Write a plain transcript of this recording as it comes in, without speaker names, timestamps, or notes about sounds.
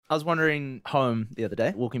I was wandering home the other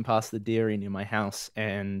day, walking past the dairy near my house,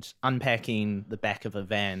 and unpacking the back of a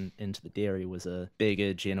van into the dairy was a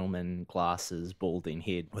bigger gentleman, glasses, balding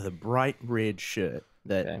head with a bright red shirt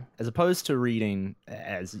that, as opposed to reading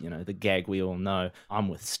as, the gag we all know, I'm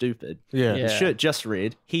with stupid. Yeah. The shirt just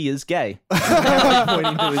read, he is gay.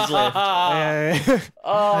 Pointing to his left. I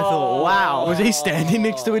thought, wow. Was he standing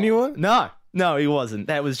next to anyone? No, he wasn't.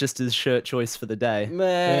 That was just his shirt choice for the day.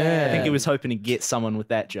 Man. I think he was hoping to get someone with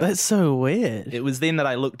that joke. That's so weird. It was then that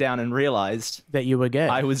I looked down and realized That you were gay.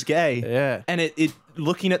 I was gay. Yeah. And it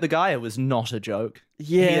looking at the guy, it was not a joke.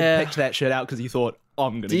 Yeah. He had picked that shirt out because he thought,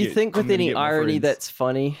 I'm going to Do you think with any irony that's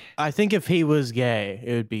funny? I think if he was gay,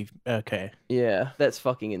 it would be okay. Yeah, that's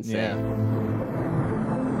fucking insane. Yeah.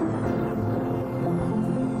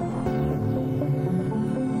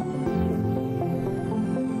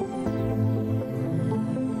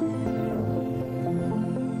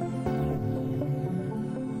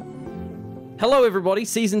 Hello, everybody.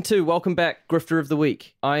 Season 2. Welcome back, Grifter of the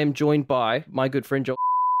Week. I am joined by my good friend Joel.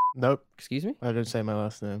 Nope. Excuse me? I didn't say my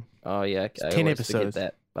last name. Oh, yeah. It's I 10 always episodes.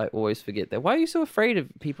 forget that. I always forget that. Why are you so afraid of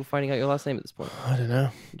people finding out your last name at this point? I don't know.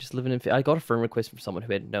 You're just living in... I got a friend request from someone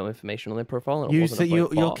who had no information on their profile. And it You wasn't said a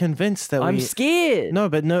bloke you're file. convinced that I'm scared. No,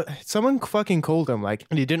 but no. Someone fucking called him and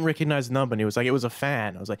he didn't recognize the number and he was like, it was a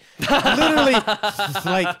fan. I was like, literally,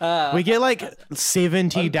 we get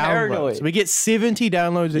 70 I'm downloads. paranoid. We get 70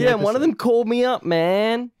 downloads. Yeah, one of them called me up,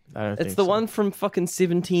 man. I don't It's think the so. one from fucking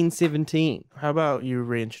 1717. How about you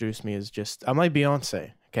reintroduce me as just, I'm like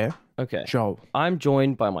Beyonce, okay? Okay. Joel. I'm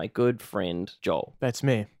joined by my good friend, Joel. That's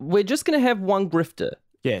me. We're just going to have one grifter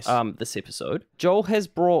Yes. this episode. Joel has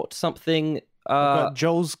brought something... Got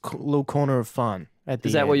Joel's little corner of fun at the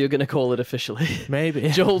is that end. what you're going to call it officially? Maybe.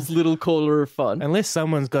 Joel's little corner of fun. Unless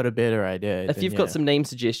someone's got a better idea. If then you've got some name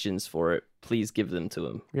suggestions for it, please give them to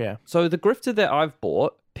him. Yeah. So the grifter that I've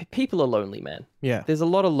bought, people are lonely, man. Yeah. There's a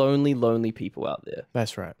lot of lonely people out there.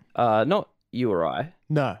 That's right. Not you or I.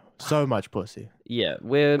 No. So much pussy. Yeah,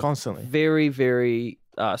 we're Constantly. very, very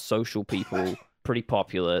social people, pretty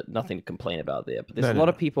popular, nothing to complain about there. But there's No, a no, lot no.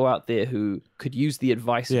 of people out there who could use the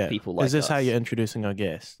advice Yeah. of people like Is this us. how you're introducing our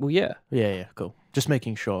guest? Well, yeah. Yeah, cool. Just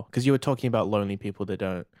making sure, because you were talking about lonely people that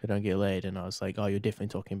don't get laid, and I was like, oh, you're definitely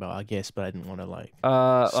talking about our guest, but I didn't want to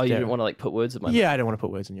Oh, you Stare. didn't want to put words in my mouth. Yeah, I don't want to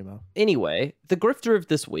put words in your mouth. Anyway, the grifter of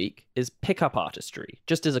this week is pickup artistry,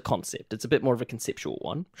 just as a concept. It's a bit more of a conceptual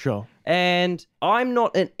one. Sure. And I'm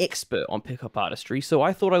not an expert on pickup artistry, so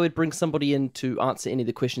I thought I would bring somebody in to answer any of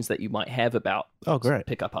the questions that you might have about Oh, great.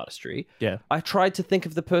 pickup artistry. Yeah. I tried to think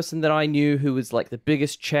of the person that I knew who was the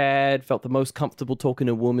biggest Chad, felt the most comfortable talking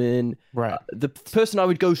to women. Right. The person I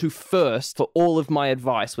would go to first for all of my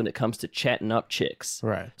advice when it comes to chatting up chicks.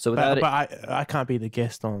 Right. So without but I can't be the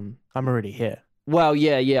guest on. I'm already here. Well,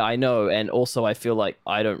 yeah, I know. And also I feel like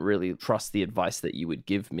I don't really trust the advice that you would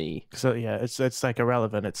give me. So yeah, it's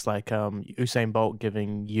irrelevant. It's like Usain Bolt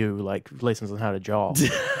giving you lessons on how to jog.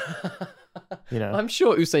 I'm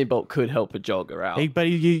sure Usain Bolt could help a jogger out. But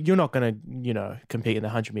you're not gonna compete in the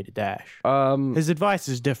 100-meter dash. His advice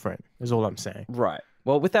is different. Is all I'm saying. Right.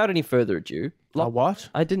 Well, without any further ado, A what?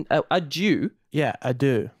 I didn't. Adieu. Yeah,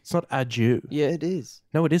 ado. It's not adieu. Yeah, it is.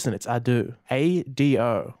 No, it isn't. It's ado.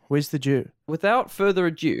 A-D-O. Where's the Jew? Without further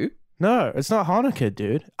ado, No, it's not Hanukkah,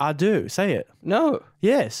 dude. Ado. Say it. no.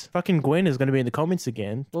 Yes. Fucking Gwen is going to be in the comments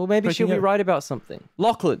again. Well, maybe she'll be right about something.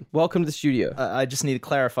 Lachlan, welcome to the studio. I just need to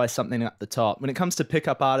clarify something at the top. When it comes to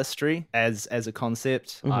pickup artistry as a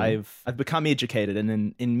concept, I've become educated,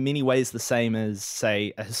 and in many ways the same as,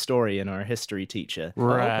 say, a historian or a history teacher.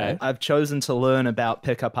 Right. I've chosen to learn about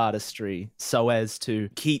pickup artistry so as to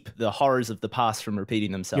keep the horrors of the past from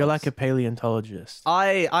repeating themselves. You're like a paleontologist.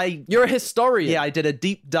 You're a historian. Yeah, I did a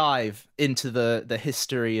deep dive into the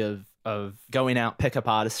history of going out pickup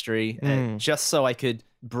artistry just so I could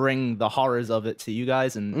bring the horrors of it to you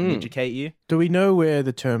guys and educate you. Do we know where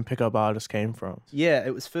the term pickup artist came from? Yeah,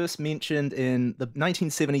 it was first mentioned in the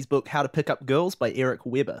 1970s book How to Pick Up Girls by Eric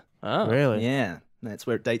Weber. Oh. Really? Yeah, that's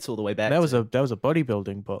where it dates all the way back. That was to a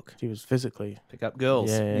bodybuilding book. He was physically. Pick Up Girls.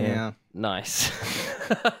 Yeah. Nice.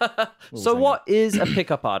 So what is a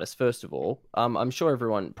pickup artist, first of all? I'm sure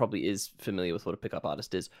everyone probably is familiar with what a pickup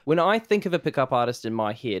artist is. When I think of a pickup artist in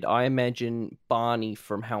my head, I imagine Barney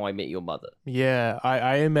from How I Met Your Mother. Yeah,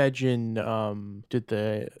 I imagine did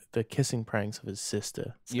the kissing pranks of his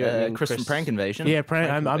sister. Chris from Prank Invasion. Yeah,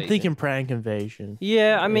 Prank I'm Invasion. thinking Prank Invasion.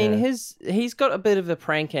 Yeah, I mean, Yeah. he's got a bit of a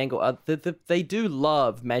prank angle. They do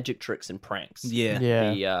love magic tricks and pranks. Yeah.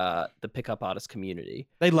 Yeah, The pickup artist community.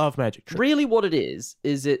 they love magic tricks. Really what it is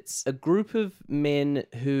it's a group of men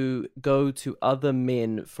who go to other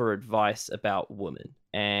men for advice about women.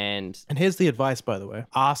 And And here's the advice, by the way.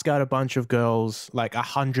 Ask out a bunch of girls, like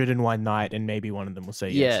 101 night, and maybe one of them will say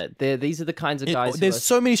yes. these are the kinds of guys There's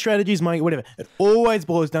so many strategies, Mike, whatever. It always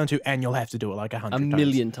boils down to, and you'll have to do it like 100 a times.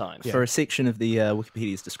 million times. For a section of the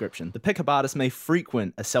Wikipedia's description, the pickup artist may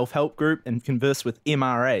frequent a self-help group and converse with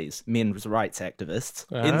MRAs, men's rights activists,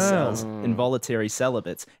 incels, involuntary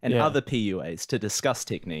celibates, and Yeah. other PUAs to discuss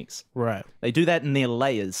techniques. Right. They do that in their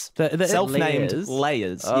layers. The Self-named layers?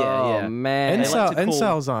 layers. Oh, yeah. man. They like to call-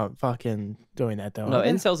 Incels aren't fucking doing that, though. No, are they?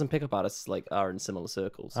 incels and pickup artists are in similar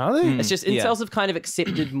circles. Are they? It's just yeah. incels have kind of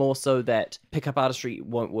accepted more so that pickup artistry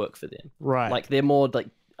won't work for them. Right. Like they're more like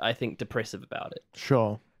I think depressive about it.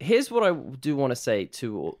 Sure. Here's what I do want to say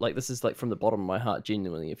too. Like this is like from the bottom of my heart,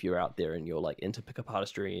 genuinely. If you're out there and you're like into pickup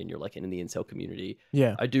artistry and you're like in the incel community,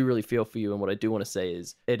 Yeah. I do really feel for you. And what I do want to say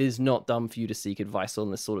is, it is not dumb for you to seek advice on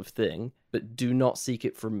this sort of thing, but do not seek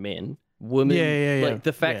it from men. Women, Yeah. like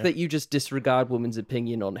the fact Yeah. that you just disregard women's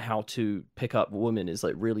opinion on how to pick up women is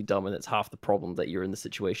like really dumb, and that's half the problem that you're in the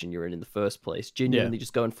situation you're in the first place. Genuinely,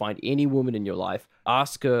 just go and find any woman in your life,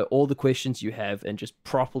 ask her all the questions you have, and just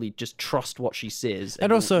properly just trust what she says.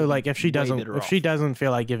 And you'll also, be like, if she way doesn't, better if off. she doesn't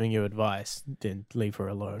feel like giving you advice, then leave her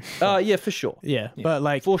alone. Yeah, for sure. Yeah, but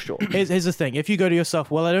like, For sure. here's the thing: if you go to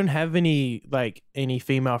yourself, well, I don't have any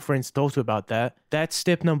female friends to talk to about that. That's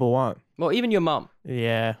step number one. Well, even your mum.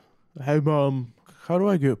 Yeah. Hey, mom, how do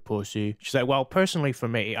I get pussy? She's like, well, personally for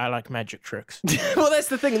me, I like magic tricks. Well, that's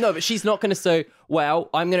the thing. No, but she's not going to say, well,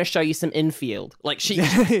 I'm going to show you some infield. Like,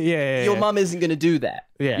 yeah. your mum isn't going to do that.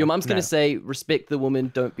 Yeah, Your mum's going no. to say, respect the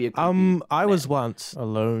woman, don't be a creepy I was once a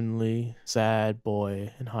lonely, sad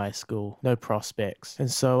boy in high school, no prospects, and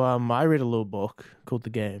so I read a little book called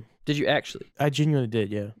The Game. Did you actually? I genuinely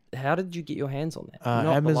did, yeah. How did you get your hands on that? Not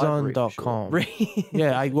the library, for sure. Amazon.com. Really?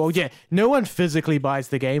 Yeah, no one physically buys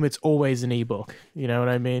the game. It's always an ebook. You know what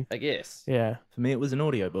I mean? I guess. Yeah. For me, it was an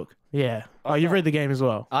audiobook. Yeah. Oh, you've read the game as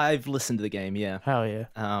well? I've listened to the game, yeah. Hell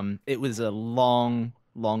yeah. It was a long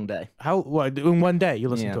day. What, in one day you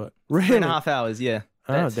listened Yeah. to it? 3.5 hours, yeah.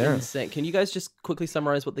 Oh, That's damn. insane. Can you guys just quickly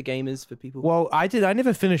summarize what the game is for people? Well, I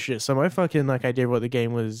never finished it, so my fucking idea of what the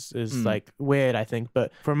game was is like weird, I think.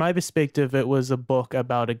 But from my perspective, it was a book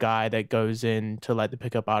about a guy that goes into like the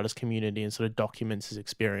pickup artist community and sort of documents his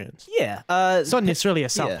experience. Yeah. It's not necessarily a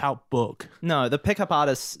self-help book. No, the pickup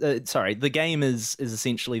artist. The game is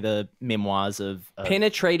essentially the memoirs of.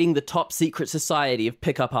 Penetrating the top secret society of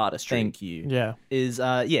pickup artistry. Thank you. Yeah. Is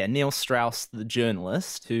Neil Strauss, the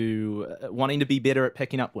journalist, who wanting to be better at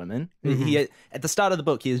picking up women. He at the start of the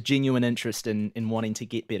book, he has genuine interest in wanting to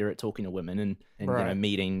get better at talking to women and Right.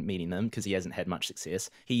 meeting them because he hasn't had much success.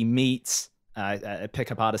 He meets a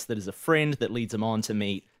pickup artist that is a friend that leads him on to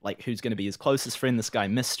meet like who's going to be his closest friend, this guy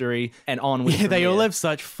Mystery, and on with Yeah, they all have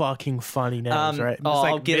such fucking funny names, right? It's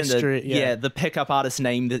like I'll get Mystery, into the pickup artist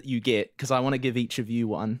name that you get because I want to give each of you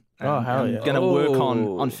one. Oh, hell I'm yeah. going to work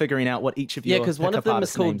Oh. on figuring out what each of Yeah, your because one of pickup them is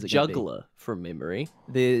artist called names are gonna be. Juggler from memory.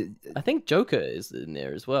 The I think Joker is in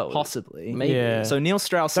there as well. possibly. Maybe. Yeah. So Neil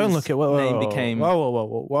Strauss's Don't look at name became.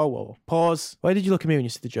 whoa. Pause. Why did you look at me when you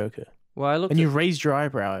said the Joker? Well, I looked And you raised your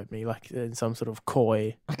eyebrow at me like in some sort of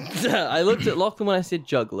coy. I looked at Lachlan when I said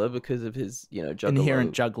juggler because of his, juggler.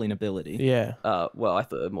 Inherent juggling ability. Yeah. Well, I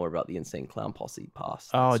thought more about the Insane Clown Posse pass.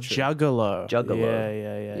 Oh, That's true. Juggalo.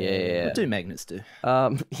 Juggalo. Yeah. What do magnets do?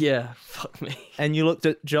 Yeah, fuck me. And you looked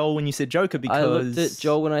at Joel when you said Joker because I looked at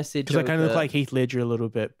Joel when I said Because Joker. I kind of look like Heath Ledger a little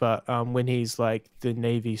bit, but when he's like the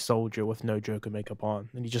Navy soldier with no Joker makeup on,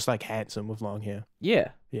 and he's just like handsome with long hair. Yeah.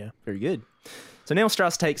 Very good. So Neil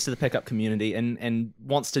Strauss takes to the pickup community and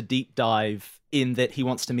wants to deep dive in that he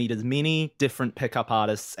wants to meet as many different pickup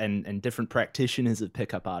artists and different practitioners of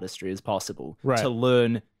pickup artistry as possible Right. to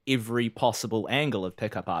learn every possible angle of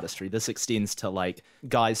pickup artistry. This extends to like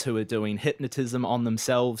guys who are doing hypnotism on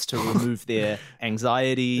themselves to remove their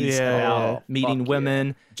anxieties Yeah. about meeting Fuck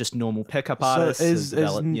women, just normal pickup So artists, is-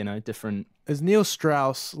 develop, is- different. Is Neil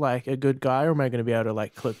Strauss like a good guy, or am I going to be able to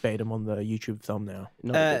like clickbait him on the YouTube thumbnail?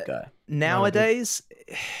 Not a good guy. Nowadays,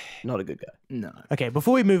 Not a good guy. no. Okay,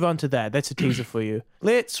 before we move on to that, that's a teaser for you.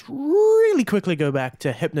 Let's really quickly go back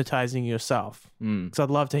to hypnotizing yourself, because I'd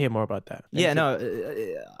love to hear more about that. Yeah, no,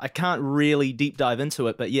 I can't really deep dive into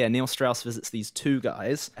it, but yeah, Neil Strauss visits these two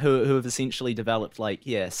guys who have essentially developed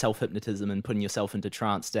self-hypnotism and putting yourself into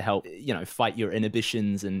trance to help, fight your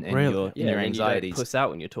inhibitions and Really? your, Yeah, and your and you anxieties. don't puss out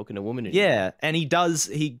when you're talking to a woman. Yeah, and he goes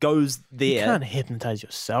there. You can't hypnotize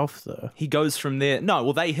yourself though. He goes from there. No,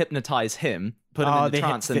 well, they hypnotize him, put him Oh, into they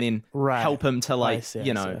trance, hyp- and then right. help him to I see,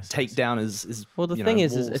 I see. take down his Well, the you thing know,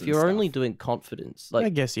 is walls if and you're stuff. only doing confidence, like I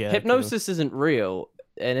guess, yeah. hypnosis isn't real,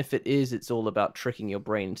 and if it is, it's all about tricking your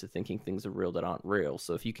brain into thinking things are real that aren't real.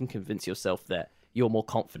 So if you can convince yourself that you're more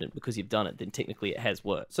confident because you've done it, then technically it has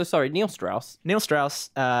worked. So sorry, Neil Strauss. Neil Strauss,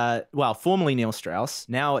 formerly Neil Strauss,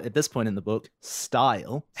 now at this point in the book,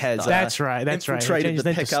 Style has That's right. He infiltrated changed the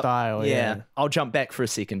it to pickup. Style. Yeah. I'll jump back for a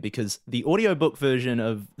second because the audiobook version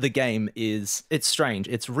of the game it's strange.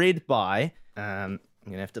 It's read by I'm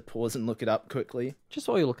gonna have to pause and look it up quickly. Just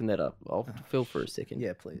while you're looking that up, I'll fill for a second.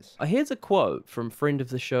 Yeah, please. Here's a quote from friend of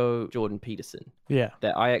the show, Jordan Peterson, Yeah.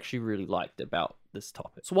 that I actually really liked about this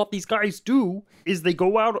topic. So what these guys do is they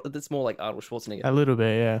go out... That's more like Arnold Schwarzenegger. A little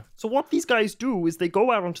bit, yeah. So what these guys do is they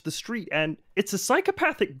go out onto the street, and it's a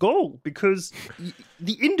psychopathic goal because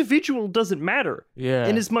the individual doesn't matter. Yeah.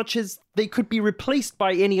 In as much as they could be replaced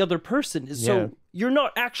by any other person. Yeah. So you're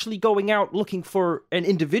not actually going out looking for an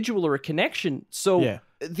individual or a connection. So Yeah.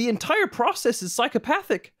 the entire process is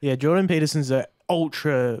psychopathic. Yeah, Jordan Peterson's a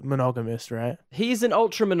ultra monogamist, right? He's an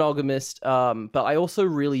ultra monogamist, but I also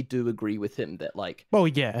really do agree with him that, like, Well,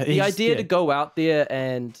 yeah. the idea to go out there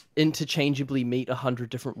and interchangeably meet 100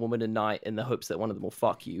 different women a night in the hopes that one of them will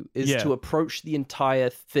fuck you is Yeah. to approach the entire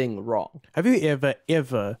thing wrong. Have you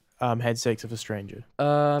ever had sex with a stranger?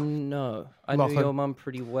 No. I knew Lachlan. your mum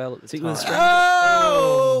pretty well at the See, time. with a stranger-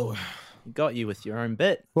 Oh! Got you with your own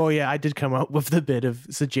bit. Well, yeah, I did come up with the bit of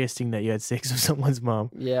suggesting that you had sex with someone's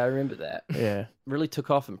mum. Yeah, I remember that. Yeah, Really took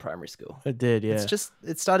off in primary school. it did, yeah.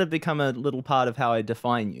 It started to become a little part of how I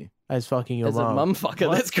define you. As fucking your As a mum. mum fucker,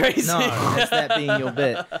 that's crazy. No, as that being your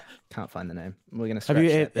bit. Can't find the name. We're gonna scratch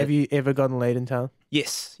that bit. Have you ever gotten laid in town?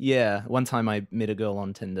 Yes, yeah. One time I met a girl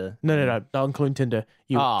on Tinder. No, not including Tinder.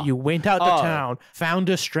 You went out to town, found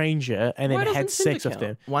a stranger, and Why then had doesn't Tinder sex with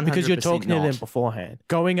them. count? Because you're 100% talking to them not. beforehand.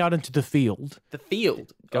 Going out into the field. The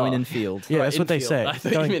field. Going Oh. in field. Yeah, Right, that's what they infield. say. I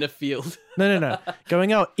thought Going- you meant a field. No.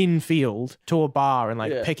 Going out in field to a bar and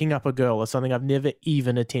like Yeah. picking up a girl is something I've never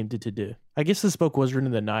even attempted to do. I guess this book was written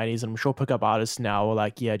in the 90s, and I'm sure pickup artists now are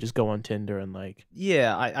like, yeah, just go on Tinder and like...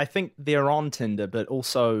 Yeah, I think they're on Tinder, but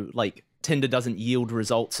also like Tinder doesn't yield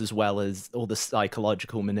results as well as all the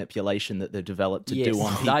psychological manipulation that they've developed to do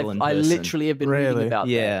on people in I person. literally have been reading Really? about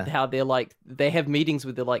Yeah. that. How they're like, they have meetings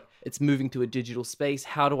where they're like, it's moving to a digital space.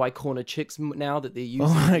 How do I corner chicks now that they're using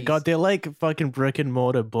Oh my these? god, they're like fucking brick and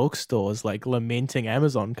mortar bookstores like lamenting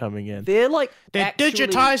Amazon coming in. They're like, They're actually-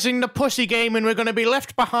 digitizing the pussy game and we're going to be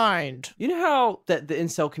left behind. You know how that the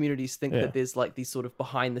incel communities think Yeah. that there's like these sort of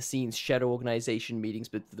behind the scenes shadow organization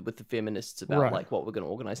meetings with the feminists about Right. like what we're going to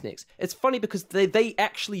organize next. It's funny because they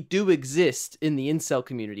actually do exist in the incel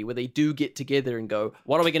community where they do get together and go,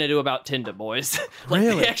 what are we going to do about Tinder, boys? Like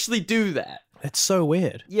Really? they actually do that. It's so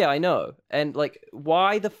weird. Yeah, I know. And like,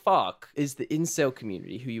 why the fuck is the incel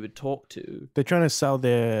community who you would talk to? They're trying to sell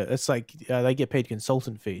their... It's like they get paid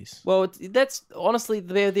consultant fees. Well, that's honestly,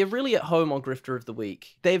 they're really at home on Grifter of the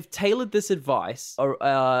Week. They've tailored this advice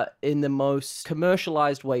in the most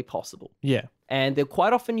commercialized way possible. Yeah. And they'll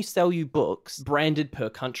quite often you sell you books branded per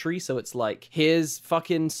country. So it's like, here's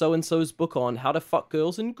fucking so-and-so's book on how to fuck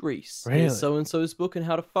girls in Greece. Really? Here's so-and-so's book on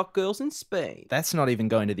how to fuck girls in Spain. That's not even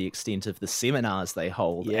going to the extent of the seminars they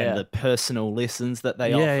hold Yeah. and the personal lessons that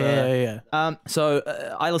they Yeah, offer. yeah. So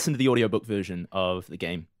I listened to the audiobook version of the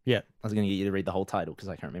game. Yeah. I was going to get you to read the whole title because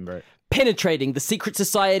I can't remember it. Penetrating the secret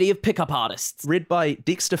society of pickup artists. Read by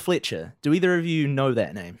Dexter Fletcher. Do either of you know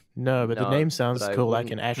that name? No, but the No, name sounds but I cool, like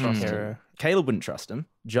an wouldn't action trust him. hero. Caleb wouldn't trust him.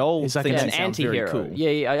 Joel He's like thinks an it sounds very anti-hero. cool.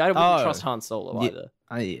 Yeah, I wouldn't Oh. trust Han Solo Yeah. either.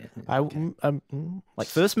 Yeah. Mm. Like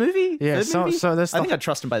first movie? Yeah, Third movie? so that's I think the- I'd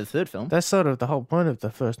trust him by the third film. That's sort of the whole point of the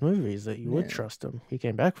first movie is that you would Yeah. trust him. He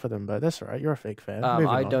came back for them, but that's all right. You're a fake fan. I Moving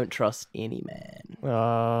on. don't trust any man.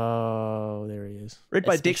 Oh, there he is. Read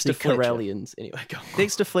by Dexter Especially Fletcher. Corellians. Anyway, go on.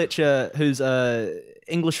 Dexter Fletcher, who's a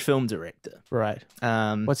English film director. Right.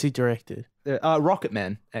 Um, What's he directed? Rocket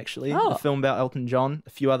Man, actually. Oh. A film about Elton John. A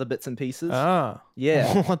few other bits and pieces. Ah.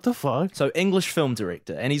 Yeah. What the fuck? So English film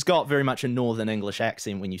director, and he's got very much a northern English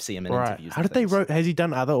accent when you see him in Right. interviews. How and did they things. wrote? Has he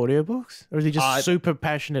done other audiobooks, or is he just I- super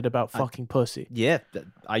passionate about fucking pussy? Yeah,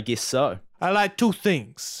 I guess so. I like two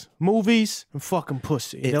things: movies and fucking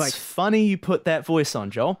pussy. It's They're like, funny you put that voice on,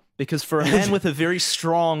 Joel, because for a man with a very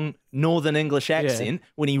strong northern English accent,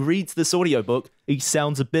 when he reads this audiobook, he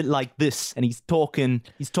sounds a bit like this, and he's talking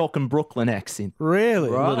Brooklyn accent. really?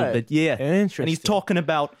 A little Right. bit, yeah. Interesting. And he's talking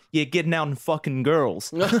about, getting out and fucking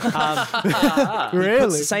girls. Really?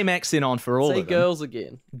 Puts the same accent on for all Say of them. girls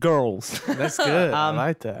again. Girls. That's good. I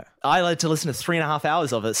like that. I like to listen to 3.5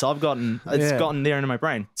 hours of it, so it's Yeah. gotten there into my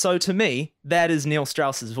brain. So to me, that is Neil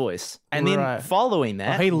Strauss's voice. And then Right. following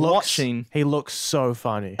that, He looks. watching, He looks so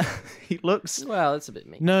funny. he looks Well, that's a bit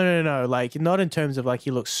mean. No. Like, not in terms of like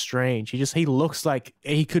he looks strange. He looks like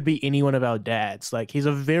he could be any one of our dads. Like, he's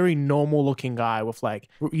a very normal looking guy with like,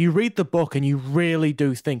 you read the book and you really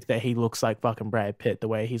do think think that he looks like fucking Brad Pitt the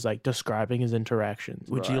way he's like describing his interactions.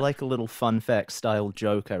 Would you like a little fun fact style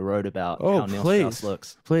joke I wrote about Oh, how Neil please. Strauss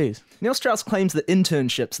looks? Please. Neil Strauss claims that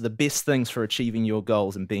internships are the best things for achieving your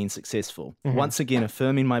goals and being successful. Once again,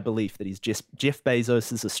 affirming my belief that he's just Jeff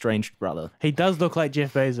Bezos' estranged brother. He does look like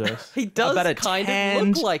Jeff Bezos. He does But a kind tanned,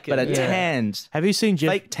 of look like it. but a yeah. tanned, Have you seen Jeff?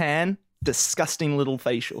 fake tan, disgusting little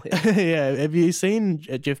facial hair. Yeah. Have you seen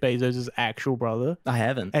Jeff Bezos' actual brother? I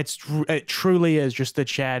haven't. It truly is just the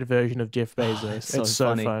Chad version of Jeff Bezos. it's so it's so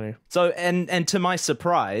funny. funny. So, and to my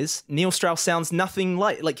surprise, Neil Strauss sounds nothing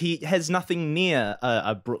like he has nothing near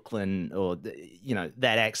a Brooklyn or,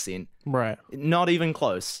 that accent. Right. Not even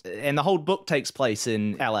close. And the whole book takes place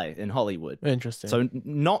in LA, in Hollywood. Interesting. So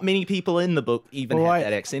not many people in the book even Well, have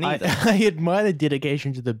that accent either. I admire the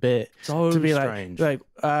dedication to the bit. So to be strange. how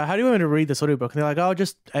do you want me to read this audiobook? And they're like, oh,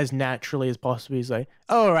 just as naturally as possible. He's like,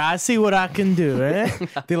 all right, I see what I can do, eh?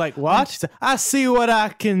 They're like, what? He's like, I see what I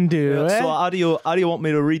can do, eh? So how do you want me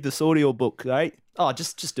to read this audiobook, right? Oh,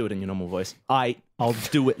 just do it in your normal voice. I'll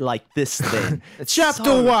do it like this then. It's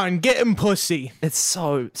Chapter 1, getting pussy. It's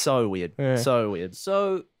so weird. Yeah. So weird.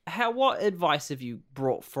 So, what advice have you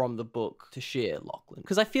brought from the book to share, Lachlan?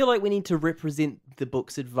 Because I feel like we need to represent the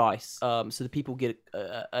book's advice so that people get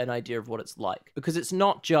an idea of what it's like. Because it's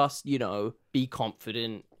not just, be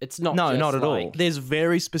confident. It's not No, just not at all. like- There's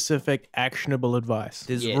very specific, actionable advice.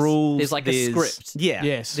 There's Yes. rules. There's like a script. Yeah.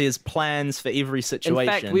 Yes. There's plans for every In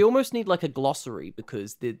situation. fact, we almost need like a glossary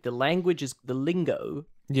because the language is the lingo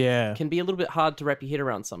Yeah. can be a little bit hard to wrap your head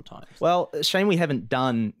around sometimes. Well, shame we haven't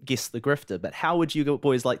done Guess the Grifter, but how would you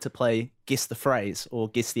boys like to play Guess the Phrase or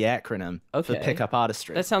Guess the Acronym for Okay. Pickup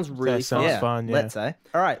Artistry? That sounds really That sounds fun. yeah, fun, yeah. let's say.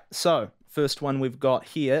 All right, so first one we've got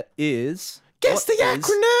here is... Guess the what is-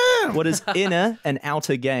 acronym! What is inner and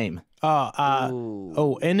outer game?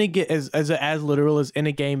 Ooh. Inner as literal as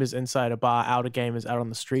inner game is inside a bar, outer game is out on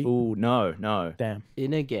the street. Ooh, no. Damn.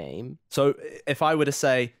 In a game. So if I were to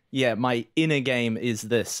say, yeah, my inner game is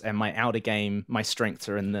this, and my outer game, my strengths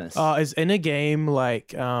are in this. Is inner game like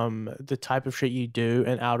the type of shit you do,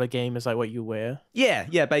 and outer game is like what you wear?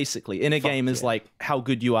 Yeah, basically. Inner game is yeah. like how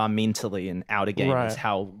good you are mentally, and outer game Right. is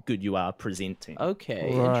how good you are presenting.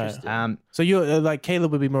 Okay, Right. interesting. So you're like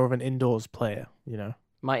Caleb would be more of an indoors player,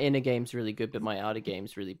 My inner game's really good, but my outer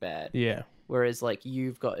game's really bad. Yeah. Whereas, like,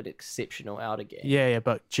 you've got an exceptional outer game. Yeah,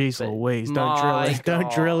 but jeez But Louise, my don't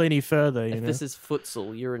God. drill any further, If this is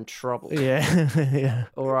futsal, you're in trouble. Yeah. Yeah.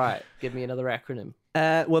 All right, give me another acronym.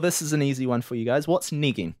 Well, this is an easy one for you guys. What's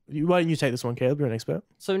nigging? Why don't you take this one, Caleb? You're an expert.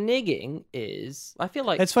 So nigging is, I feel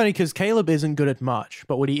like It's funny because Caleb isn't good at much,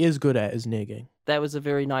 but what he is good at is nigging. that was a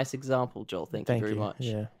very nice example, Joel. Thank you very much.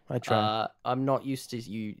 Yeah, I try. I'm not used to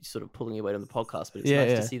you sort of pulling your weight on the podcast, but it's Yeah, nice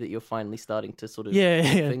yeah. to see that you're finally starting to sort of Yeah,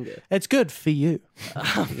 put your yeah. finger. It's good for you.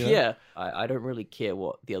 Yeah, I don't really care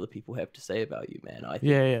what the other people have to say about you, man. I think,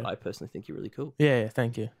 Yeah. I personally think you're really cool. Yeah,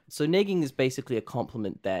 thank you. So negging is basically a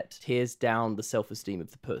compliment that tears down the self-esteem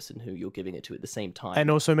of the person who you're giving it to at the same time.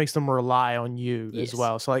 And also makes them rely on you Yes. as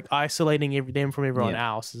well. So like isolating them from everyone Yeah.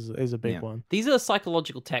 else is a big Yeah. one. These are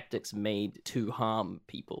psychological tactics made to harm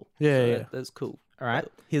people. Yeah, So yeah. that's cool. All right,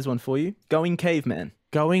 here's one for you. Going caveman.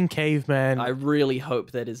 Going caveman. I really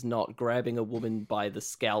hope that is not grabbing a woman by the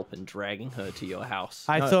scalp and dragging her to your house.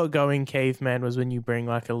 I thought going caveman was when you bring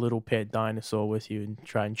like a little pet dinosaur with you and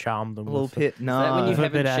try and charm them. A little with pit. Is that when you No, Flip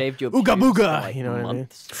haven't it out. shaved your Ooga pubes for, booga, like, you know what I mean?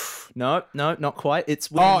 months? no, not quite.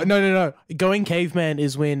 It's when... Oh no! Going caveman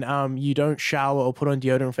is when you don't shower or put on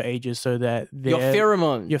deodorant for ages, so that Your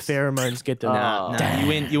pheromones. your pheromones get to Nah,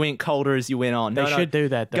 you went colder as you went on. They No, should do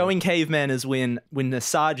that though. Going caveman is when the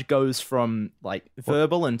Sarge goes from like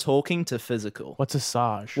verbal and talking to physical. What's a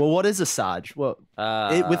Sarge? Well, what is a Sarge? Well,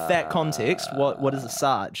 with that context, what is a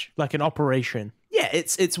Sarge? Like an operation. Yeah,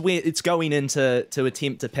 it's where it's going into to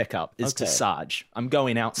attempt to pick up is to Okay. Sarge. I'm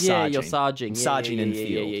going out Yeah, sarging. you're sarging. I'm Yeah, sarging yeah, in yeah,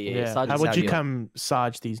 field. Yeah. Sarging How would is you you- come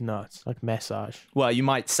Sarge these nuts? Like massage. Well, you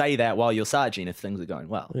might say that while you're sarging if things are going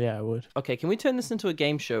well. Yeah, I would. Okay, can we turn this into a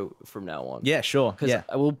game show from now on? Yeah, sure. Because Yeah.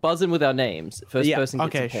 we'll buzz in with our names. First Yeah, person gets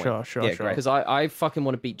Okay, a point. sure. Yeah, great. Because I fucking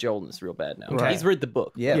want to beat Joel in this real bad now. Okay. He's read the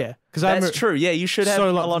book. Yeah. Yeah, because I'm That's true. Yeah, you should have so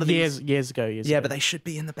a lot of years these. years ago. Yeah, but they should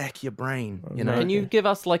be in the back of your brain. You know. Okay. Can you give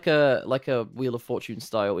us like a Wheel of Fortune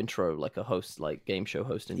style intro, like a host, like game show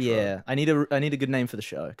host intro? Yeah, I need a good name for the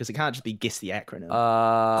show because it can't just be Guess the Acronym.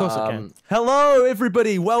 Of course it can. Hello,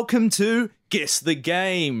 everybody. Welcome to Guess the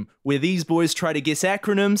Game, where these boys try to guess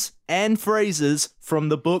acronyms and phrases from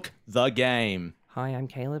the book The Game. Hi, I'm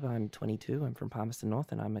Caleb. I'm 22. I'm from Palmerston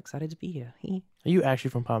North, and I'm excited to be here. Are you actually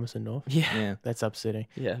from Palmerston North? Yeah. Yeah. That's upsetting.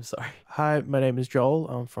 Yeah, I'm sorry. Hi, my name is Joel.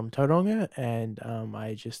 I'm from Tauranga, and I'm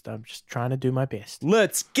just trying to do my best.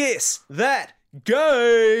 Let's guess that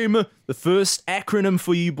Game! The first acronym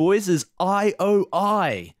for you boys is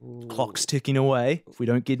IOI. Clock's ticking away. If we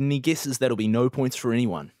don't get any guesses, that'll be no points for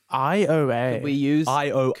anyone. IOA. Could we use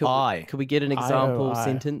IOI. Could we get an example IOI.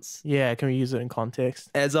 sentence? Yeah, can we use it in context?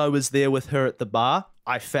 As I was there with her at the bar,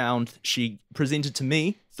 I found she presented to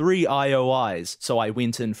me 3 IOIs, so I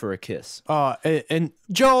went in for a kiss. Oh, and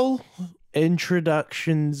Joel,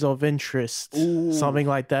 introductions of interest. Something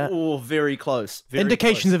like that. Oh, very close. Very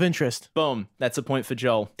Indications close. of interest. Boom. That's a point for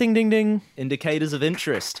Joel. Ding, ding, ding. Indicators of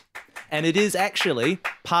interest. And it is actually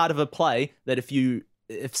part of a play that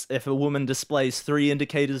if a woman displays 3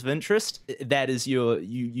 indicators of interest, that is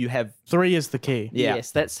you have 3 is the key. yeah.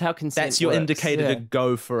 Yes, that's how consent That's your works. indicator Yeah. to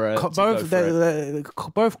go for a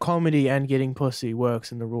Both comedy and getting pussy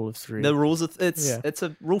works in the rule of 3. the rules of it's Yeah. it's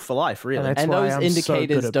a rule for life, really. That's And why those I'm so good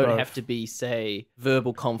indicators at don't both. have to be, say,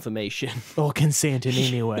 verbal confirmation. Or consent in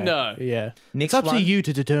any way. No. Yeah. Next It's up one. to you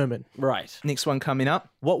to determine. Right. Next one coming up.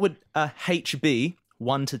 What would a HB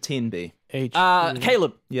 1 to 10 be?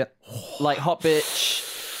 Caleb, Yep. like hot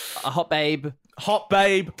bitch, a hot babe. Hot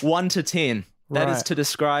babe 1 to 10. That is Right. to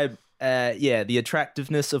describe the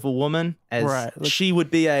attractiveness of a woman, as Right. she would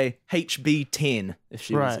be a HB 10 if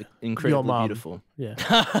she was Right. incredibly Your mum. beautiful. Yeah.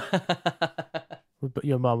 But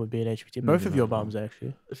your mom would be an HPT. Both of your moms,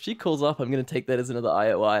 actually. If she calls up, I'm going to take that as another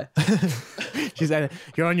IOI. She's like,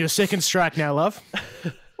 you're on your second strike now, love.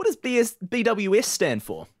 What does BWS stand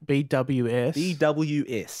for? BWS.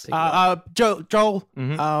 BWS. Joel.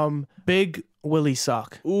 Mm-hmm. Big Willie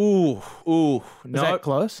sock. Ooh. Is No. that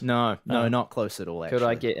close? No, not close at all, actually. Could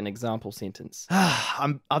I get an example sentence?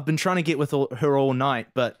 I've been trying to get with her all night,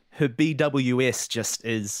 but her BWS just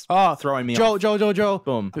is Oh, throwing me off. Joel.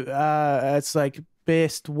 Boom. It's like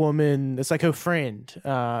best woman. It's like her friend.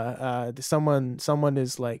 Someone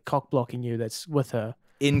is like cock blocking you. That's with her.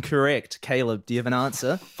 Incorrect. Caleb, do you have an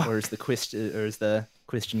answer? Or is the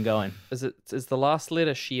question going? Is the last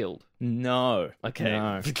letter shield? No. Okay,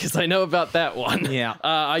 No. because I know about that one. Yeah.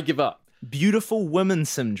 I give up. Beautiful woman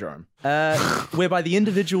syndrome, whereby the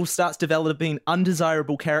individual starts developing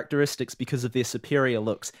undesirable characteristics because of their superior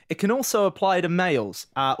looks. It can also apply to males,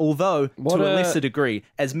 although to a lesser degree,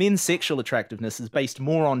 as men's sexual attractiveness is based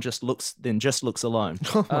more on just looks than just looks alone.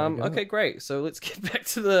 Okay, great. So let's get back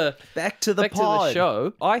to the Back to the back pod. to the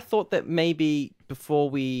show. I thought that maybe before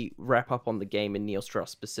we wrap up on the game and Neil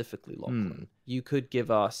Strauss specifically, Lachlan, you could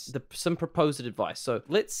give us some proposed advice. So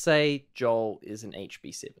let's say Joel is an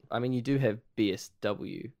HB7. I mean, you do have BWS,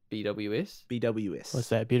 BWS. What's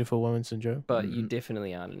that? Beautiful woman syndrome. but you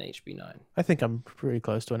definitely aren't an HB9. I think I'm pretty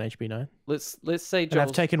close to an HB9. Let's say And I've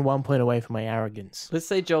Joel's taken 1 point away from my arrogance. let's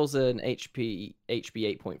say Joel's an HB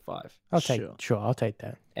 8.5, Sure, I'll take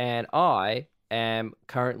that. and I am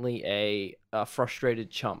currently a frustrated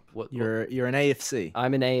chump. You're an AFC.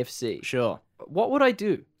 I'm an AFC. Sure. What would I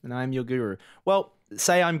do? And I'm your guru. Well,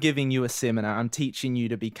 say I'm giving you a seminar. I'm teaching you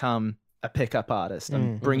to become a pickup artist.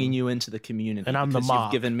 I'm bringing you into the community. And I'm the because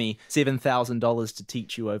mark. You've given me $7,000 to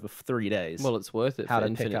teach you over 3 days. Well, it's worth it how for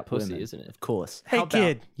to pick infinite up pussy, women. isn't it? Of course. Hey, How about-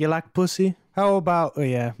 kid, you like pussy? How about... Oh,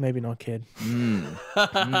 yeah, maybe not kid.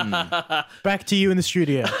 Back to you in the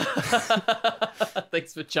studio.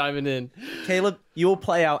 Thanks for chiming in. Caleb, you'll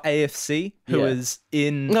play our AFC, who is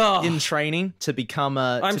Yeah. in training to become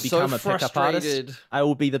a I'm to become so a pickup artist. frustrated. I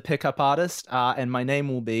will be the pickup artist, and my name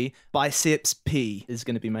will be Biceps P. Is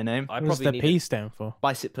going to be my name. I What does probably the need P a stand for?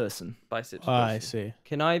 Bicep person. biceps. Oh, I person. see.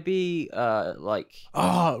 Can I be like?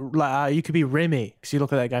 Oh, you could be Remy, because you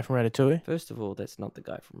look like that guy from Ratatouille. First of all, that's not the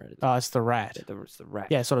guy from Reddit. Oh, it's the rat. It's the rat.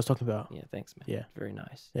 Yeah, that's what I was talking about. Yeah, thanks, man. Yeah. Very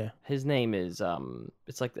nice. Yeah. His name is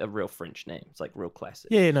it's like a real French name. It's like real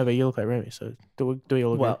classic. Yeah, no, but you look like Remy, so do we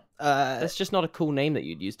all agree? Well, That's just not a cool name that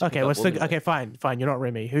you'd use to okay, pick up what's women with. okay, fine, you're not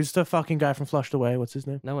Remy. Who's the fucking guy from Flushed Away? What's his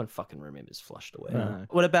name? No one fucking remembers Flushed Away.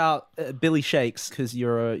 what about Billy Shakes? Because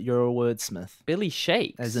you're a wordsmith, Billy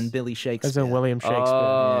Shakes. as in Billy Shakespeare. As in William Shakespeare.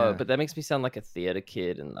 Oh, yeah. but that makes me sound like a theater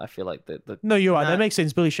kid, and I feel like the No, you are. Nah. That makes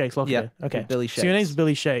sense. Billy Shakes. Look Yeah, at it. Okay. Billy So your name's Shakes.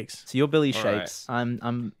 Billy Shakes. So you're Billy All right. Shakes.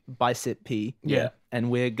 I'm Bicep P. Yeah. And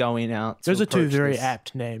we're going out. Those to are two approach very this-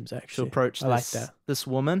 apt names, To actually. approach I like this that. this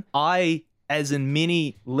woman. I, as in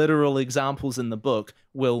many literal examples in the book,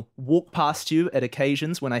 will walk past you at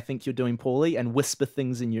occasions when I think you're doing poorly and whisper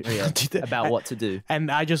things in your ear Do that. about what to do.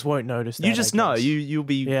 And I just won't notice that. You just I know. guess. You'll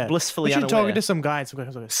be Yeah. blissfully We should unaware. talk to some guy and some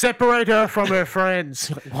guy's like, separate her from her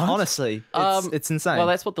friends. Like, what? Honestly, it's insane. well,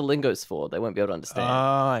 that's what the lingo's for. They won't be able to understand. Oh,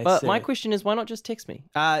 I but see. my question is, why not just text me?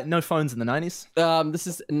 no phones in the 90s. This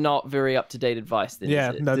is not very up to date advice. Then, Yeah,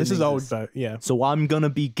 is it? no, this Didn't is old exist. boat. Yeah. So I'm going to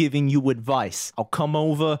be giving you advice. I'll come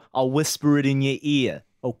over, I'll whisper it in your ear.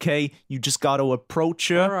 okay? You just got to approach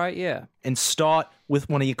her All right, yeah. and start with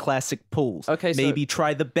one of your classic pulls. Okay, so- maybe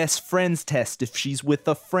try the best friends test if she's with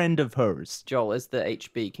a friend of hers. Joel, as the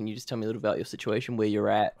HB, can you just tell me a little about your situation, where you're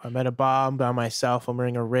at? I'm at a bar, I'm by myself, I'm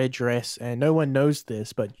wearing a red dress, and no one knows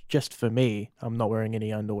this, but just for me, I'm not wearing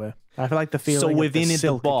any underwear. I feel like the feeling we've of the entered the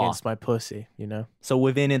silk bar. against my pussy, you know? So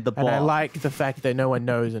we've entered the bar. And I like the fact that no one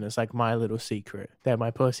knows, and it's like my little secret that my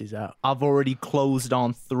pussy's out. I've already closed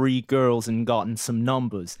on 3 girls and gotten some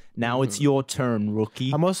numbers. Now it's your turn,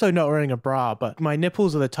 rookie. I'm also not wearing a bra, but my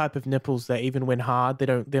nipples are the type of nipples that even when hard,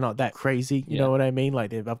 they're not that crazy. You know what I mean?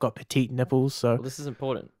 Like I've got petite nipples, so Well, this is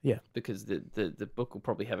important. Yeah. Because the book will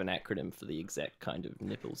probably have an acronym for the exact kind of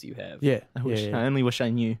nipples you have. yeah, I yeah. only wish I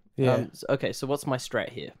knew. yeah. Okay, so what's my strat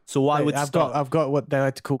here? So I would start. I've got what they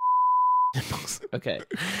like to call nipples. Okay.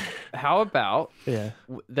 How about Yeah.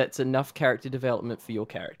 that's enough character development for your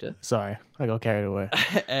character, Sorry, I got carried away.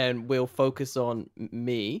 and we'll focus on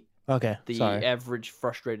me, Okay, the sorry. average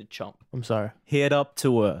frustrated chump. I'm sorry. Head up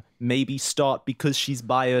to her. Maybe start because she's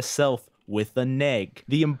by herself with a neg.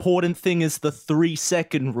 The important thing is the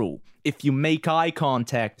 3-second rule. If you make eye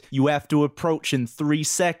contact, you have to approach in 3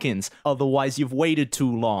 seconds. Otherwise, you've waited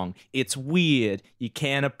too long. It's weird. You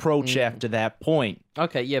can't approach after that point.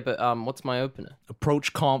 Okay, yeah, but what's my opener?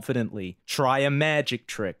 Approach confidently. Try a magic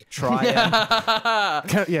trick. Try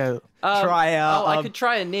a... Yeah. try a... I could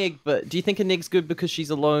try a nig, but do you think a nig's good because she's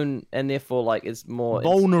alone and therefore like is more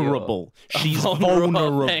insecure? vulnerable. She's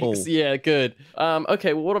vulnerable. Thanks. Yeah, good.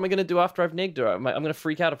 Okay, well, what am I gonna do after I've nigged her? I'm gonna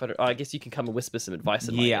freak out if I guess you can come and whisper some advice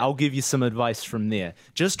in my ear. Yeah, I'll give you some advice from there.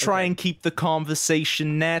 Just try and keep the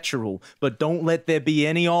conversation natural, but don't let there be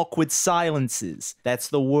any awkward silences. That's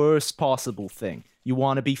the worst possible thing. You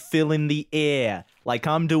want to be filling the air, like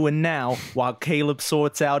I'm doing now, while Caleb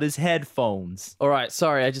sorts out his headphones. All right,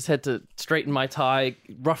 sorry, I just had to straighten my tie,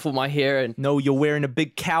 ruffle my hair, and No, you're wearing a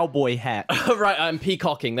big cowboy hat. right, I'm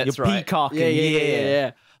peacocking. That's You're right. peacocking,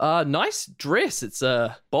 Yeah. Nice dress. It's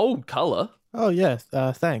a bold color. Oh yeah.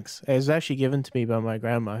 Thanks. It was actually given to me by my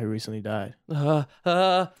grandma who recently died.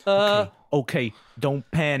 Okay, don't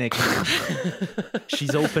panic.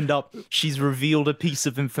 She's opened up. She's revealed a piece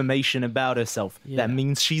of information about herself. Yeah. That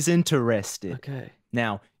means she's interested. Okay.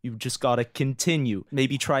 Now, you've just got to continue.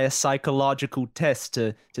 Maybe try a psychological test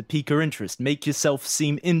to pique her interest. Make yourself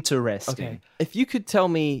seem interesting. Okay. If you could tell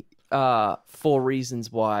me 4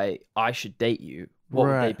 reasons why I should date you, what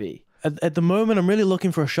would Right. they be? At the moment, I'm really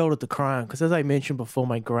looking for a shoulder to cry on because, as I mentioned before,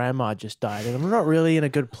 my grandma just died, and I'm not really in a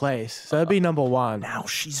good place. So that'd be number one. Now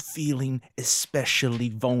she's feeling especially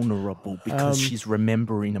vulnerable because she's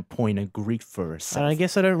remembering a point of grief for And herself. I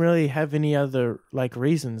guess I don't really have any other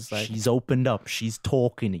reasons. She's opened up. She's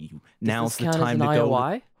talking to you. Now's the count as time an to go.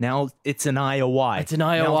 IOI? Now it's an IOI. It's an Now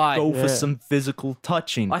IOI. go for Yeah. some physical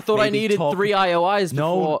touching. I thought I Maybe needed talk- 3 IOIs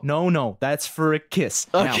before. No. That's for a kiss.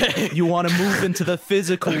 Okay. Now, you want to move into the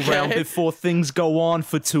physical realm before things go on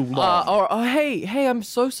for too long. Hey, I'm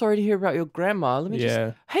so sorry to hear about your grandma. Let me Yeah.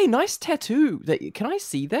 just. Hey, nice tattoo. Can I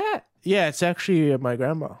see that? Yeah, it's actually my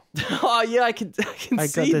grandma. Oh yeah, I can I got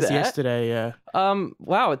see this that. yesterday. Yeah.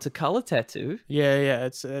 Wow, it's a color tattoo. Yeah.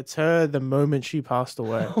 It's her the moment she passed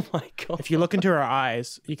away. Oh my god. If you look into her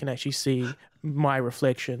eyes, you can actually see my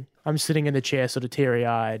reflection. I'm sitting in the chair, sort of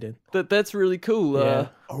teary-eyed, and That's really cool. yeah.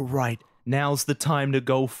 All right. Now's the time to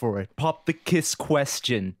go for it. Pop the kiss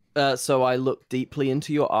question. So I look deeply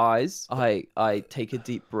into your eyes. I take a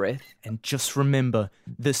deep breath. And just remember,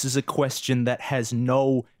 this is a question that has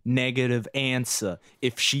no negative answer.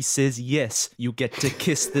 If she says yes, you get to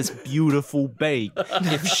kiss this beautiful babe.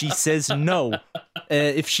 If she says no,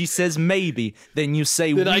 if she says maybe, then you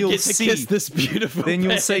say Then we'll I get to see. kiss this beautiful. Then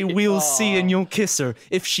you'll say we'll see and you'll kiss her.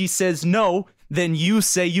 If she says no, then you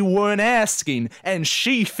say you weren't asking, and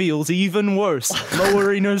she feels even worse,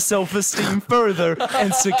 lowering her self-esteem further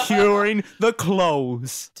and securing the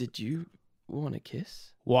clothes. Did you want a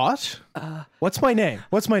kiss? What? What's my name?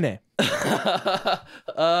 What's my name?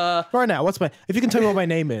 Right now, if you can tell me what my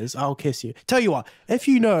name is, I'll kiss you. Tell you what, if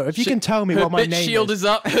you can tell me Her what my bit name shield is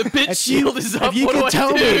up. Her bit shield is up. If you What can do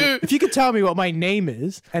tell I do? if you can tell me what my name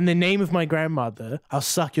is and the name of my grandmother, I'll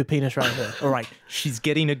suck your penis right here. All right, she's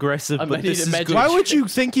getting aggressive, I but might this need is a magic- good. Why would you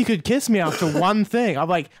think you could kiss me after one thing?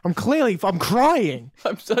 I'm crying.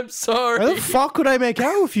 I'm Why sorry. the fuck would I make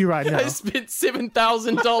out with you right now? I spent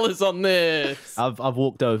 $7,000 on this. I've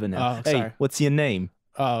walked over now. Oh, Hey, sorry. what's your name?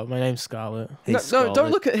 Oh, my name's Scarlett. Hey, No, Scarlett.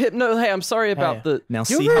 don't look at him. No, hey, I'm sorry about the. Now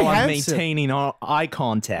You're see very how I'm handsome. maintaining our eye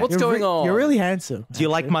contact. What's going on? You're really handsome. Do you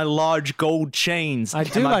like my large gold chains? I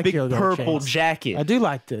do and my like big your gold purple chains. jacket. I do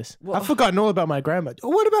like this. I've forgotten all about my grandma.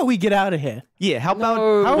 What about we get out of here? Yeah, how about?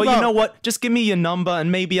 No. How Well, about- you know what? Just give me your number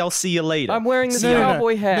and maybe I'll see you later. I'm wearing this No,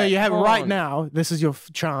 cowboy hat. No, you have Come right on. now. This is your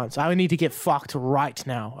chance. I need to get fucked right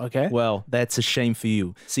now, okay? Well, that's a shame for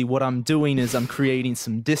you. See, what I'm doing is I'm creating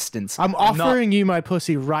some distance. I'm not- offering you my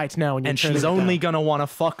pussy right now, and you're and turning she's it only down. gonna want to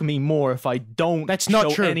fuck me more if I don't. That's not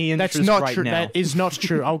show true. Any That's interest not right true. now. That is not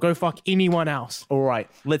true. I'll go fuck anyone else. All right,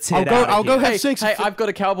 let's I'll head go. out. I'll go have Hey, sex. hey, with- I've got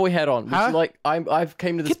a cowboy hat on. Would Huh? you like? I've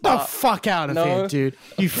came to this Get the bar. fuck out of No. here, dude.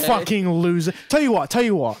 You fucking loser. Tell you what.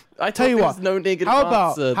 I Tell you there's what. no negative How about?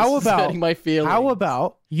 answer. How This is about? hurting my feelings. How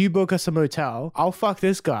about you book us a motel? I'll fuck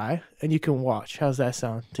this guy, and you can watch. How's that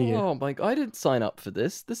sound to you? Oh my! I didn't sign up for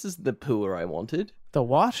this. This is the pooer I wanted. The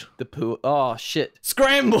what? The poo. Oh shit!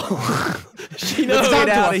 Scramble. She knows. Get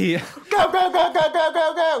out of here. Go go go go go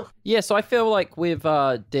go go. Yeah, so I feel like we've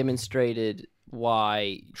demonstrated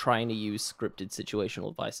why trying to use scripted situational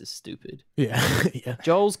advice is stupid. Yeah, yeah.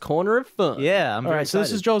 Joel's corner of fun. Yeah, I'm All very right, so this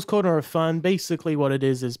excited. is Joel's Corner of Fun. Basically, what it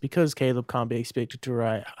is because Caleb can't be expected to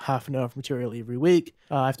write half an hour of material every week,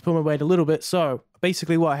 I have to pull my weight a little bit. So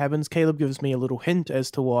basically what happens, Caleb gives me a little hint as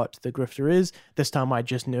to what the grifter is. This time I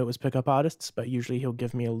just knew it was pickup artists, but usually he'll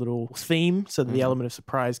give me a little theme so that the element of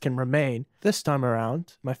surprise can remain. This time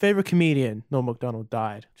around, my favorite comedian, Norm Macdonald,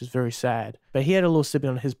 died, which is very sad. But he had a little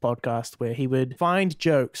segment on his podcast where he would find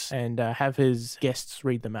jokes and have his guests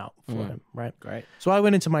read them out for him, right? Great. So I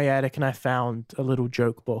went into my attic and I found a little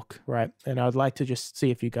joke book, right? And I'd like to just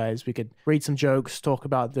see if you guys, we could read some jokes, talk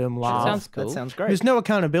about them, laugh. sounds cool. That sounds great. There's no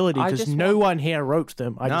accountability I because just no one here wrote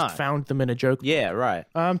them. I just No. found them in a joke book. Yeah, right.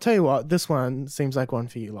 Tell you what, this one seems like one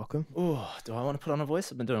for you, Lachlan. Oh, do I want to put on a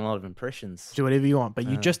voice? I've been doing a lot of impressions. Do whatever you want, but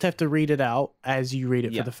you just have to read it out as you read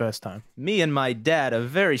it Yeah. for the first time. Me and my dad are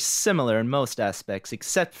very similar in most aspects,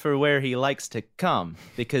 except for where he likes to come,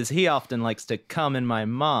 because he often likes to come in my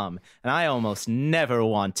mom, and I almost never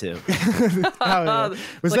want to. Oh, yeah.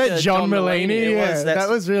 Was like that a John John Mulaney. Mulaney? It Yeah, was. that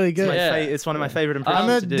was really good. Yeah. It's one of my favorite I'm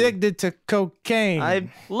impressions to do. addicted to cocaine. I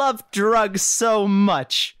love drugs so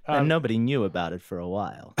much, and nobody knew about it for a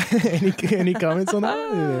while. any comments on that?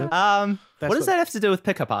 Yeah. What does that have to do with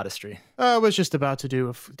pickup artistry? It was just about to do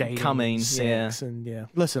with dating, Coming, and sex, and yeah.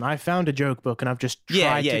 Listen, I found a joke book and I've just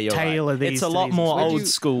tried to you're tailor right. these. It's a to lot these more instead. old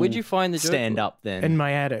school. where'd you find the joke stand book? up then? in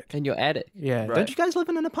my attic. In your attic. Yeah. Right. Don't you guys live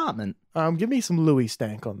in an apartment? Give me some Louis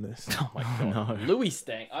stank on this. Oh my god, no. Louis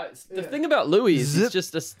stank. The thing about Louis is Zip. he's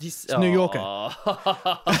just he's New Yorker.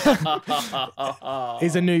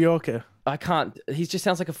 He's a New Yorker. I can't. He just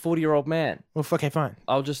sounds like a 40-year-old man. Well, okay, fine.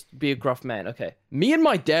 I'll just be a gruff man. Okay. Me and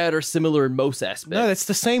my dad are similar in most aspects. No, that's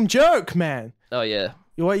the same joke, man. Oh yeah.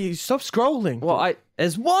 You stop scrolling. Well,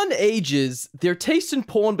 as one ages, their taste in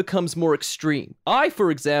porn becomes more extreme. I,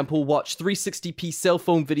 for example, watch 360p cell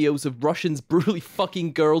phone videos of Russians brutally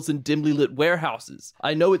fucking girls in dimly lit warehouses.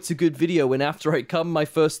 I know it's a good video, and after I come, my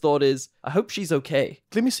first thought is, I hope she's okay.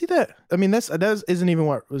 Let me see that. I mean, that isn't even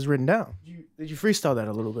what was written down. Did you freestyle that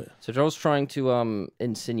a little bit? So Joel's trying to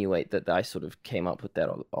insinuate that I sort of came up with that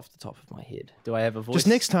off the top of my head. Do I have a voice? Just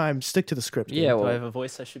next time, stick to the script. Yeah, Do I well, have a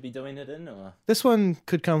voice I should be doing it in? Or This one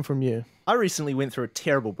could come from you. I recently went through a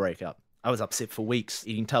terrible breakup. I was upset for weeks,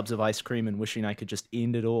 eating tubs of ice cream and wishing I could just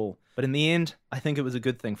end it all. But in the end, I think it was a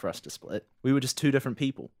good thing for us to split. We were just two different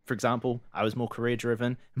people. For example, I was more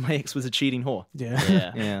career-driven, and my ex was a cheating whore. Yeah.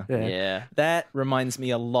 yeah. Yeah. Yeah. Yeah. That reminds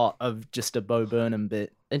me a lot of just a Bo Burnham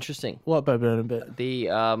bit. Interesting. What, Bo Burnham bit? The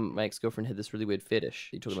my ex-girlfriend had this really weird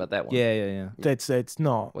fetish. Are you talking about that one? Yeah. It's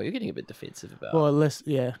not. Well, you're getting a bit defensive about. Well, let's,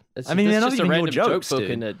 yeah. It's, I mean, they're that's not just even a your random jokes, joke book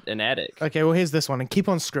dude. in an attic. Okay, well, here's this one. And keep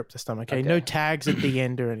on script this time, okay? Okay. No tags at the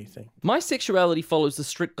end or anything. My sexuality follows the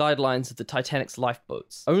strict guidelines of the Titanic's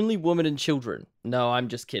lifeboats. Only women and children. No, I'm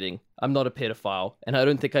just kidding. I'm not a pedophile, and I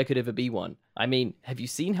don't think I could ever be one. I mean, have you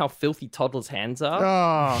seen how filthy toddlers' hands are?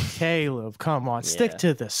 Oh, Caleb, come on. Stick Yeah.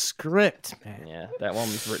 to the script, man. Yeah, that one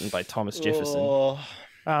was written by Thomas Jefferson. Oh.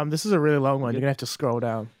 This is a really long one. You're going to have to scroll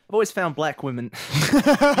down. I've always found black women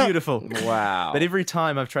beautiful. Wow. But every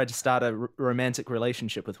time I've tried to start a romantic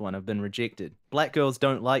relationship with one, I've been rejected. Black girls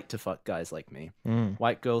don't like to fuck guys like me.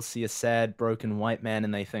 White girls see a sad, broken white man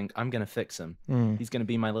and they think, I'm going to fix him. He's going to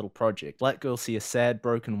be my little project. Black girls see a sad,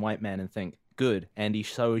 broken white man and think, good, and he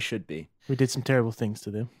so should be. We did some terrible things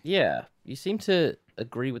to them. Yeah, you seem to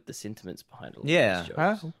agree with the sentiments behind a lot Yeah. of these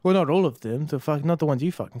Huh? jokes. Well, not all of them. Not the ones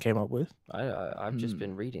you fucking came up with. I've just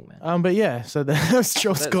been reading, man. But yeah, so that's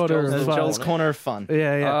Joel's That's corner Joel's of little fun. Joel's corner of fun.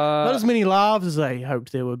 Yeah, yeah. Not as many laughs as I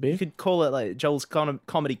hoped there would You be. could call it like Joel's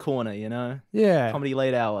comedy corner, you know? Yeah. Comedy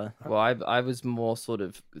late hour. Well, I was more sort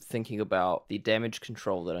of thinking about the damage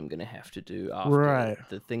control that I'm going to have to do after Right.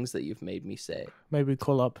 the things that you've made me say. Maybe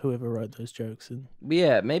call up whoever wrote those jokes and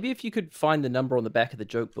Yeah, maybe if you could find the number on the back of the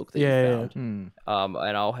joke book that Yeah, you yeah, found,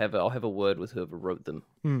 and I'll have a word with whoever wrote them.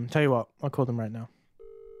 Tell you what, I'll call them right now.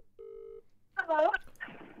 Hello.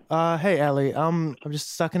 Hey Ellie, I'm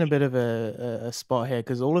just stuck in a bit of a spot here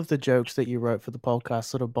because all of the jokes that you wrote for the podcast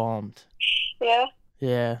sort of bombed. Yeah.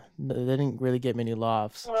 Yeah, they didn't really get many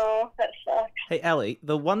laughs. Oh, that sucks. Hey, Ellie,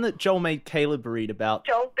 the one that Joel made Caleb read about.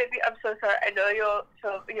 Joel, baby, I'm so sorry. I know you're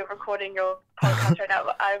recording your podcast right now,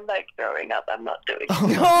 but I'm like throwing up. I'm not doing it.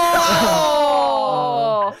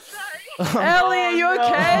 Oh, Sorry. Ellie, are you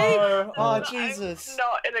okay? Oh, Jesus. I'm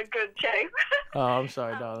not in a good shape. Oh, I'm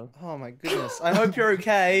sorry, darling. Oh, my goodness. I hope you're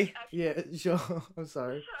okay. Yeah, sure. I'm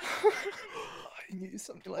sorry. I knew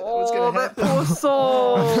something like that was going Oh, to that happen. poor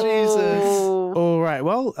soul. Jesus. All right,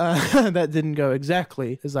 well, that didn't go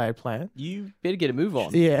exactly as I had planned. You Better get a move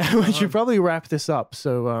on. Yeah, we should probably wrap this up.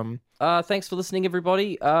 So, Thanks for listening,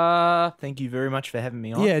 everybody. thank you very much for having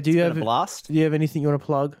me on. Yeah, do you It's have been a blast? do you have anything you want to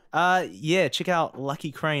plug? Yeah, check out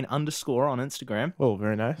Lucky Crane _ on Instagram. Oh,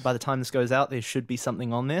 very nice. By the time this goes out, there should be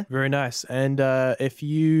something on there. Very nice. And if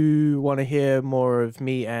you want to hear more of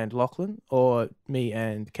me and Lachlan or me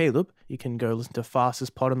and Caleb, you can go listen to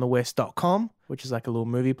fastestpodinthewest.com, which is like a little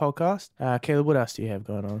movie podcast. Caleb, what else do you have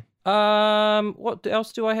going on? What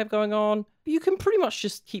else do I have going on? You can pretty much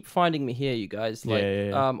just keep finding me here, you guys. Like,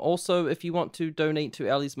 Yeah. Also, if you want to donate to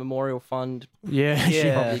Ellie's memorial fund, Yeah. you should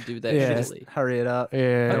Yeah. probably do that Yeah. shortly. Hurry it up.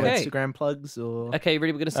 Yeah. No Okay. Instagram plugs or. Okay,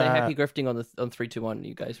 ready? We're gonna say Uh, happy grifting on 3, 2, 1.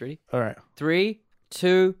 You guys ready? All right. 3,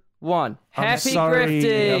 2, 1. I'm Happy sorry.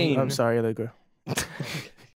 grifting. I'm sorry, Allegra.